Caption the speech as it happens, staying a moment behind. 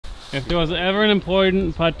If there was ever an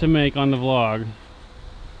important putt to make on the vlog,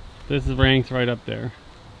 this is ranks right up there.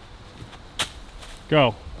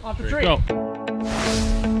 Go. Off the tree. Go.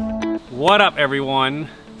 What up, everyone?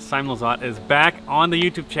 Simon Lizotte is back on the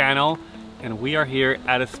YouTube channel, and we are here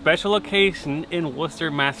at a special location in Worcester,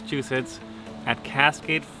 Massachusetts at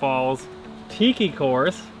Cascade Falls Tiki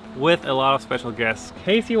course with a lot of special guests.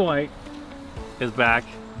 Casey White is back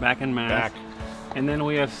in Mass. And then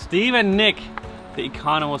we have Steve and Nick, the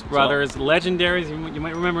Economos brothers, legendaries. You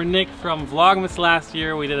might remember Nick from Vlogmas last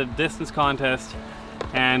year. We did a distance contest,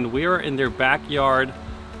 and we were in their backyard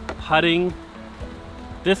putting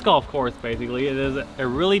disc golf course, basically. It is a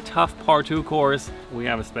really tough par 2 course. We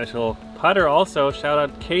have a special putter also. Shout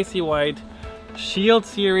out Casey White, Shield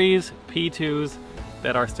Series P2s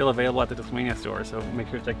that are still available at the Discmania store. So make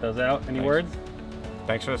sure to check those out. Any words?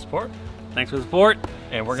 Thanks for the support. Thanks for the support.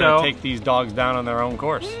 And we're gonna take these dogs down on their own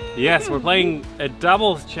course. Yes, we're playing a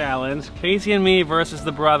doubles challenge. Casey and me versus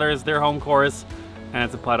the brothers, their home course, and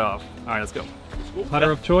it's a putt off. All right, let's go.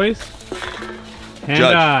 Putter of choice.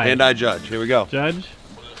 Hand-eye judge. Here we go. Judge.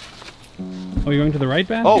 Oh, you're going to the right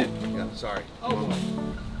basket? Oh, yeah, sorry. Oh.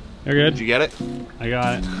 You're good. Did you get it? I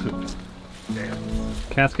got it. Damn.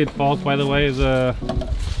 Cascade Falls, by the way, is the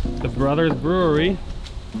Brothers Brewery.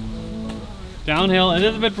 Downhill, it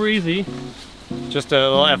is a bit breezy. Just a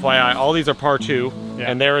little FYI, all these are par 2, yeah.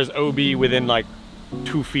 and there is OB within like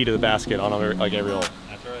 2 feet of the basket on like every hole.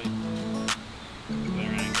 That's right.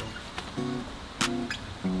 Better angle.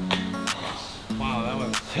 Wow, that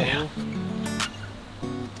was cool.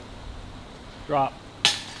 Drop.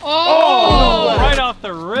 Oh! Right off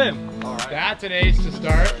the rim. All right. That's an ace to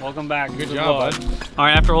start. Welcome back. Good job, bud. All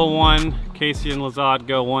right, after hole 1, Casey and Lizotte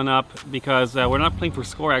go 1 up because we're not playing for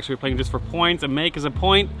score, actually. We're playing just for points. A make is a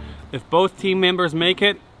point. If both team members make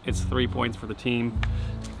it, it's 3 points for the team.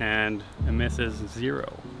 And a miss is 0,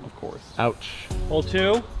 of course. Ouch. Hole 2.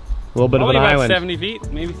 A little bit of an about island. 70 feet,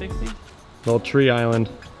 maybe 60. Little tree island.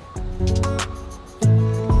 Didn't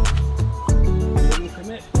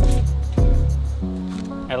commit.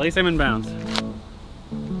 At least I'm in bounds.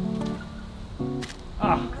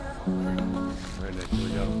 Ah. Right, Nick, here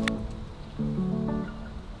we go.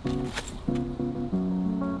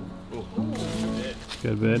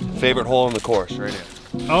 Good bid. Favorite hole in the course, right here.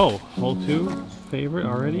 Oh, hole 2, favorite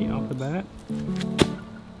already off the bat.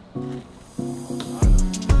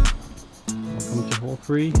 Welcome to hole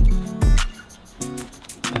 3.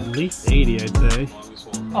 At least 80, I'd say.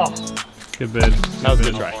 Oh, good bid. That was a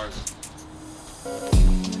good try.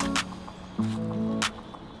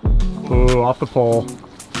 Ooh, off the pole.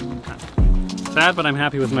 Sad, but I'm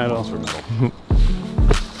happy with metal.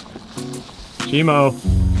 Chimo.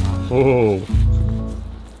 Oh.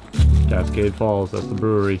 Cascade Falls, that's the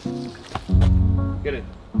brewery. Get it.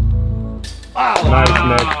 Oh, nice,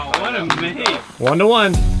 Nick. What a make.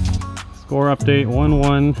 1-1. Score update,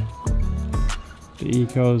 1-1. The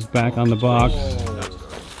Eco's back on the box.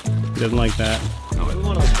 He doesn't like that.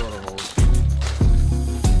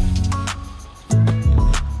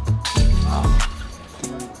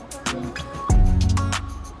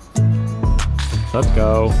 Let's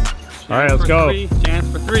go. All right, let's go.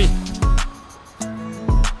 Chance for 3.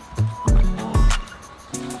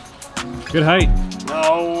 Good height.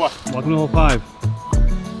 No. Welcome to hole 5.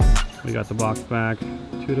 We got the box back.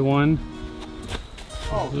 2-1.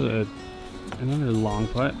 Oh, good. Another long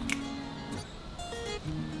putt.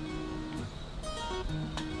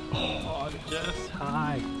 Oh, just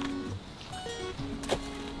high.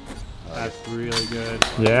 That's really good.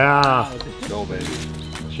 Yeah. Go, baby.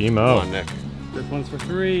 Chimo. Come on, Nick. This one's for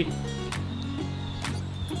 3.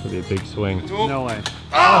 Could be a big swing. No way.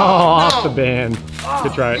 Oh, off the band.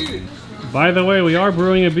 Good try. By the way, we are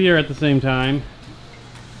brewing a beer at the same time.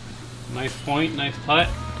 Nice point, nice putt.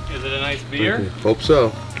 Is it a nice beer? Hope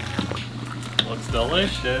so. Looks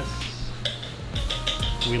delicious.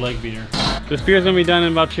 We like beer. This beer's gonna be done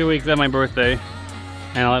in about 2 weeks at my birthday,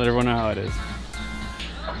 and I'll let everyone know how it is.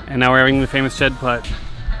 And now we're having the famous shed putt.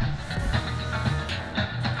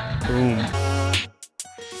 Boom.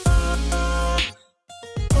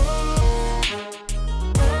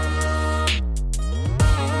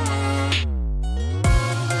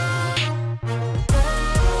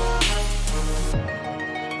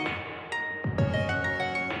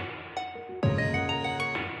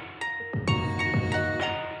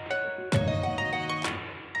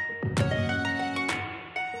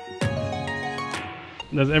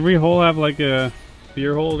 Does every hole have like a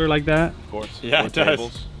beer holder like that? Of course. Yeah, it does.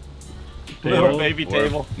 Tables. Little baby Or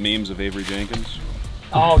table. memes of Avery Jenkins.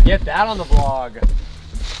 Oh, get that on the vlog.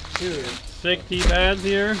 Dude. Sick tee pads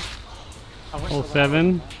here. Hole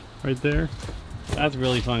 7, right there. That's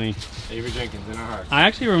really funny. Avery Jenkins in our hearts. I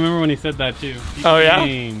actually remember when he said that too. Deep Oh in the yeah?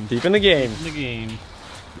 game. Deep in the game. In the game.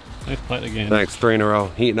 Nice putt again. Thanks, 3 in a row.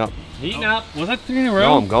 Heating up. Heating up. Was that 3 in a row?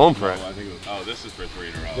 No, I'm going for it. I think it was, oh, this is for 3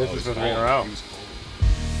 in a row. This is for 3 in a row. He was cold.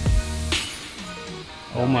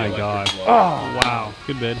 Oh my god. Oh, Wow.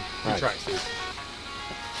 Good bid. Good try, Steve.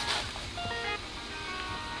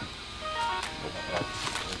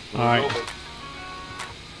 Alright.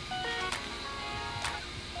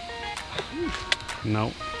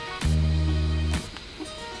 Nope.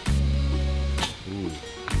 Ooh,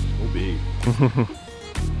 so big.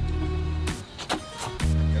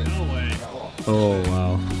 No way. Oh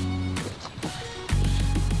wow.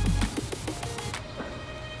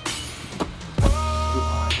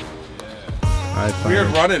 Alright, Weird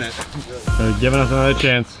running it. They're giving us another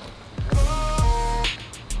chance.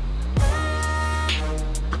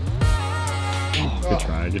 Oh, good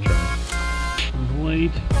try, good try.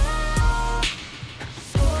 Late.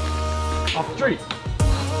 Off the tree.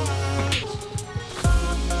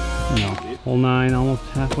 No. Hole 9, almost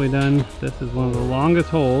halfway done. This is one of the longest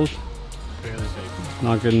holes. Barely safe.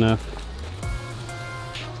 Not good enough.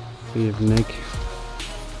 See if Nick.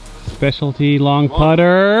 Specialty long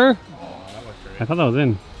putter. I thought that was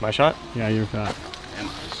in. My shot? Yeah, your shot.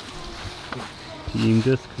 Team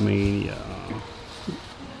Discmania.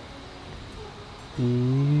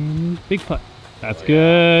 Big putt. That's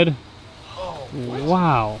good.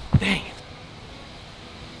 Wow. Dang.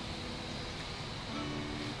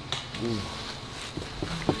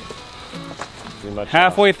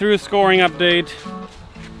 Halfway through scoring update.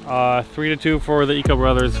 3-2 for the Eco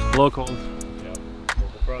Brothers locals.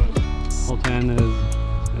 Hole 10 is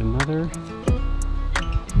another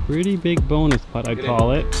pretty big bonus putt, I'd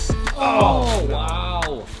call it. Oh,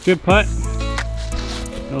 wow. Good putt.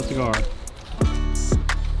 No cigar. See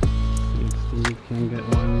if Steve can get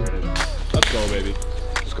one. Let's go, baby.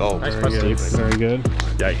 Let's go. Nice Very putt, good. Steve. Very good.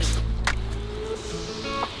 Yikes.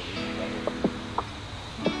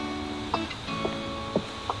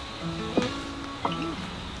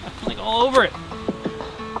 Like all over it.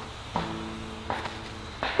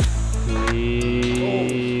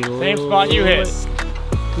 Same spot you hit.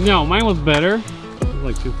 No, mine was better. It was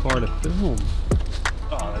like too far to film.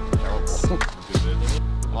 Oh, that's terrible.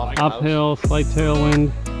 Uphill, slight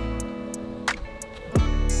tailwind.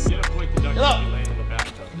 Get a point deduction if you land in the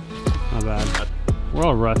bathtub. Not bad. We're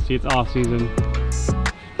all rusty. It's off season.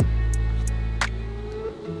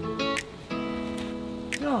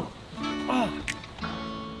 No. Oh.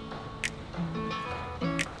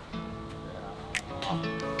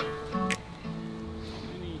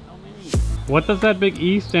 What does that big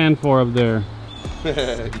E stand for up there?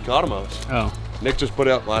 Economos. Oh, Nick just put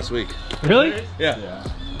it up last week. really? Yeah.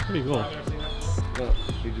 Pretty cool.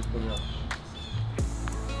 He just put it up.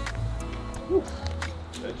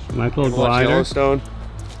 Nice little Watch glider. Yellowstone,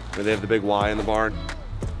 where they have the big Y in the barn.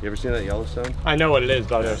 You ever seen that Yellowstone? I know what it is,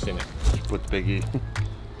 but I've never seen it. With the big E.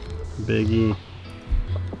 Big E.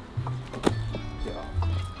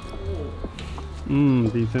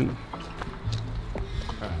 Decent.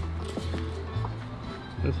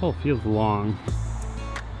 This hole feels long.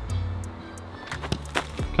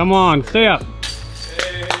 Come on, stay up.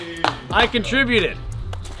 I contributed.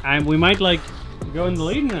 And we might like go in the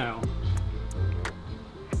lead now.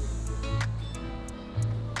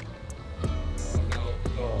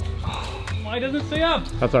 Why doesn't it stay up?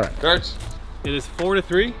 That's alright. Darts. It is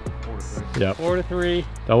 4-3. Yep. 4-3.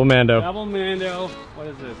 Double Mando. Double Mando. What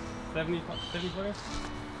is this? 70 footer?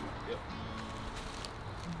 Yep.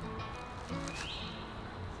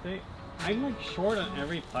 Stay. I'm like short on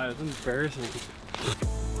every putt. It's embarrassing.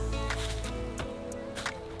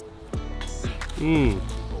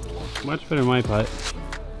 Much better than my putt.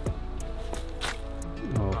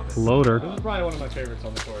 Oh, floater. This is probably one of my favorites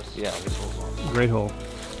on the course. Yeah, this one's long. Great hole.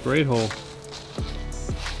 Great hole.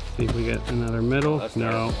 See if we get another middle.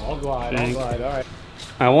 No. I'll glide, Thanks. alright.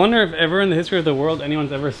 I wonder if ever in the history of the world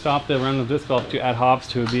anyone's ever stopped a round of disc golf to add hops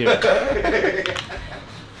to a beer.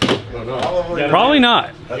 Probably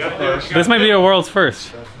not. This might be a world's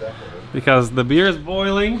first. Because the beer is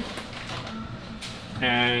boiling.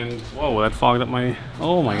 And whoa, that fogged up my,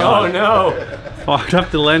 oh my god. Oh no! Fogged up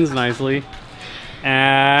the lens nicely.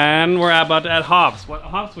 And we're about to add hops. What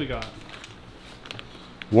hops we got?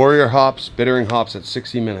 Warrior hops, bittering hops at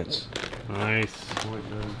 60 minutes. Nice.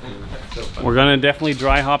 We're gonna definitely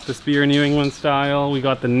dry hop this beer New England style. We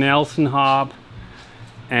got the Nelson hop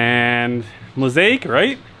and Mosaic,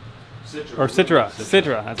 right? Citra. Or Citra.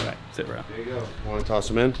 Citra, that's right. Citra. There you go. Want to toss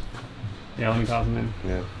them in? Yeah, let me toss them in.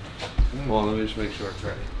 Yeah. Well, let me just make sure it's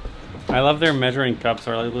ready. I love their measuring cups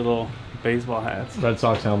or like little baseball hats. Red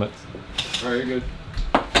Sox helmets. All right, you're good.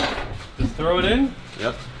 Just throw it in.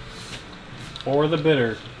 Yep. Or the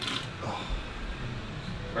bitter.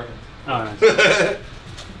 Perfect. Oh, nice.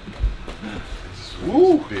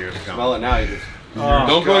 Woo! Smell it now. You just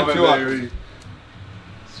don't go too hot.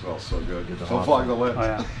 Smells so good. Don't fog the lips. Oh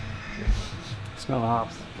yeah. Smell the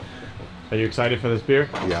hops. Are you excited for this beer?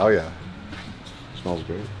 Yeah, oh yeah. Smells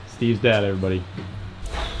great. Steve's dad, everybody.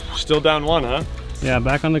 Still down one, huh? Yeah,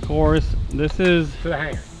 back on the course. This is To the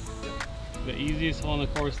hanger. the easiest hole on the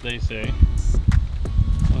course, they say.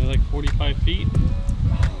 Only like 45 feet.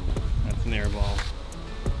 That's an air ball.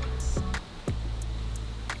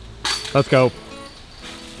 Let's go.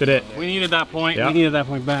 Did it. We needed that point. Yep. We needed that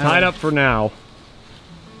point back. Tied up for now.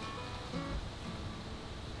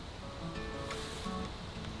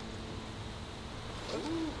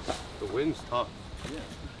 The wind's tough.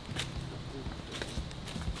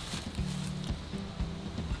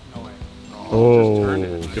 No way. Oh, turned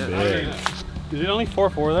it. good Yeah. big. Is it only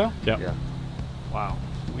 4-4 though? Yep. Yeah. Wow.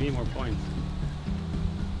 We need more points.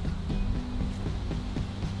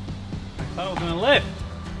 I thought it was gonna lift.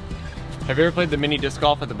 Have you ever played the mini disc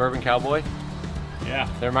golf at the Bourbon Cowboy? Yeah,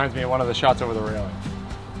 That reminds me of one of the shots over the railing.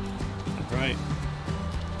 that's right.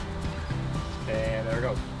 And there it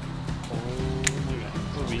goes. Oh my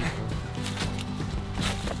god. Sweet.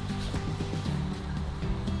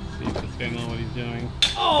 See if this guy knows what he's doing.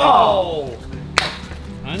 Oh!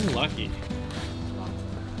 Unlucky.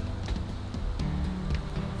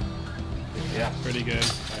 Yeah. Pretty good.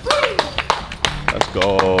 Let's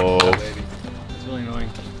go. It's really annoying.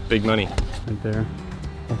 Big money. Right there.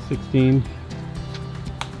 16.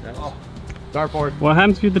 Dartboard. What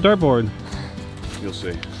happens to the dartboard? You'll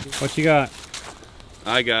see. What you got?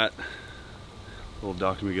 I got little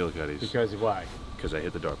Dr. McGillicuddy's Because why? because I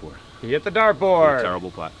hit the dartboard. You hit the dartboard.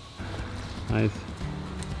 Terrible putt. Nice.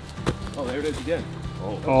 Oh, there it is again.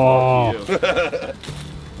 Oh. You.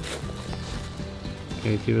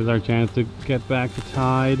 Okay, see, there's our chance to get back to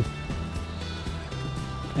tied.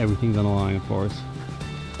 Everything's on the line, of course.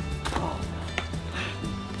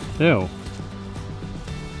 Ew.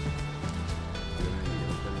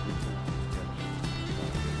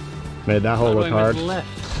 Made that hole look hard.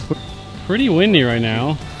 Pretty windy right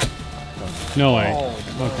now. No way.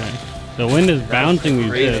 Okay. The wind is bouncing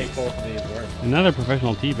these discs. Another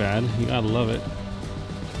professional tee pad. You gotta love it.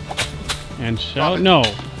 And shout no.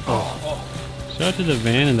 Shout out to the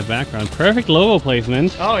van in the background. Perfect logo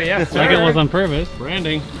placement. Oh, yes, Like it was on purpose.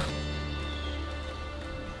 Branding.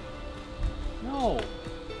 No.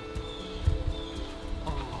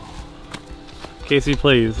 Casey,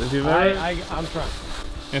 please. If you've ever, I'm trying.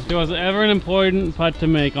 if there was ever an important putt to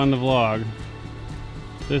make on the vlog,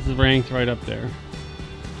 this is ranked right up there.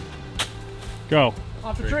 Go.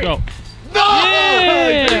 Off the tree. Go. No!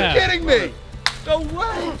 Yeah! Are you kidding me? No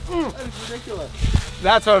way! That is ridiculous.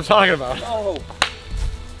 That's what I'm talking about. Oh.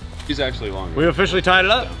 He's actually longer. We officially tied it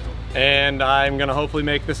up. And I'm going to hopefully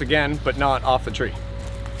make this again, but not off the tree.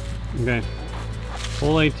 Okay.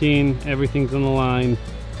 Hole 18, everything's on the line.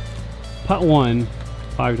 Putt 1,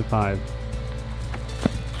 5 to 5.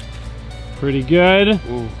 Pretty good.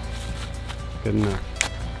 Ooh. Good enough.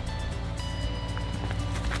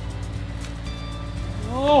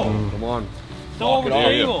 Oh, Come on. it's over the Walk it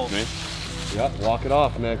table. off. Yep, walk it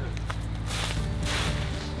off, Nick.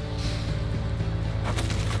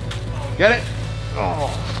 Get it? Oh.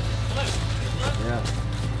 Yeah.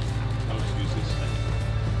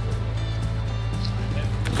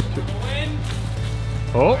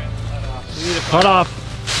 Oh. We need a cut off.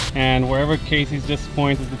 And wherever Casey's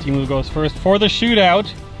disappointed, the team who goes first for the shootout,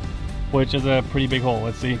 which is a pretty big hole.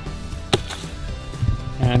 Let's see.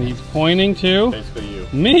 And he's pointing to Basically you.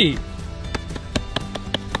 me.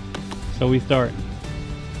 So we start.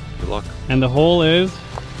 Good luck. And the hole is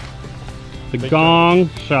the gong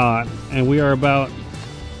shot. And we are about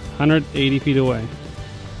 180 feet away.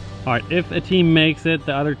 All right, if a team makes it,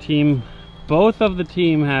 the other team, both of the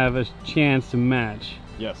team have a chance to match,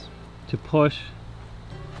 Yes. to push.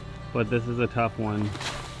 But this is a tough one.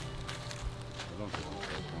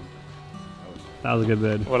 That was a good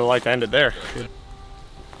bid. Would have liked to end it there.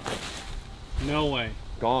 No way.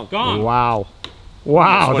 Gone. Gone. Wow.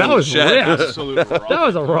 Wow, that was shed. ripped. Absolute rock. That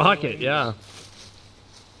was a rocket, yeah.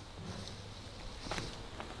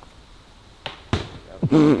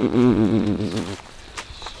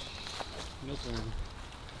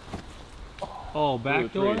 Oh,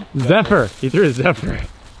 back door? Zephyr. He threw a Zephyr.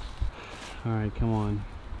 All right, come on.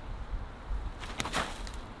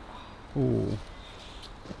 Ooh.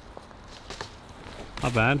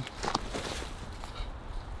 Not bad.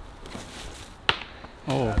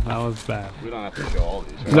 Oh, that was bad. We don't have to show all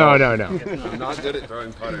these. Right? No, no, no. I'm not good at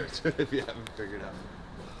throwing putters. If you haven't figured out.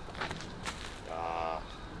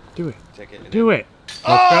 Do it. Take it. Do it.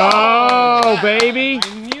 Let's go, baby.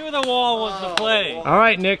 I knew the wall was the play. All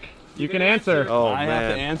right, Nick. You can answer. Oh I man.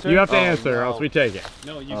 have to answer? You have to Oh, answer, or no. else we take it.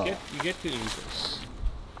 No, you get to answer.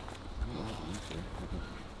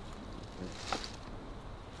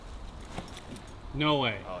 No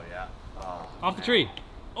way. Oh yeah. Oh, Off the tree.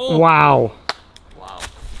 Oh, Wow. wow.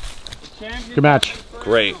 champion. Good match.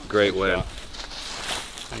 Great win.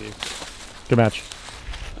 Good match.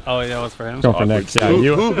 Oh, yeah, that was for him. Go for Nick. Yeah, Who-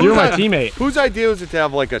 you who- were my who's teammate. Whose idea was it to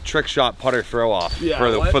have like a trick shot putter throw off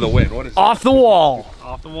for the win? What is Off the wall.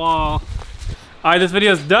 Off the wall. All right, this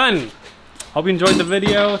video is done. Hope you enjoyed the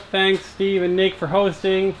video. Thanks, Steve and Nick, for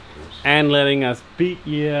hosting and letting us beat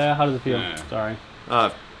you. How does it feel? Yeah. Sorry.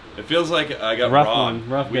 It feels like I got Rough robbed. one,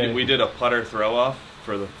 rough day. We did a putter throw off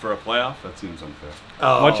for a playoff. That seems unfair.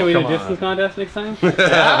 What should we do? come Distance contest next time?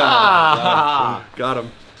 Got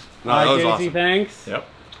him. No, All that right, was Casey, awesome. thanks. Yep.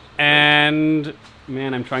 And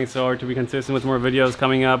man, I'm trying so hard to be consistent with more videos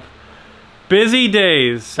coming up. Busy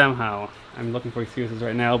days somehow. I'm looking for excuses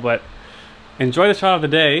right now, but enjoy the shot of the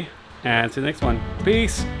day and see you next one.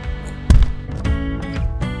 Peace.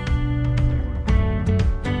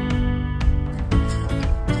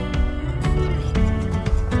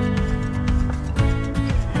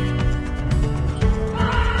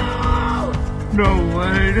 No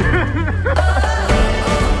way.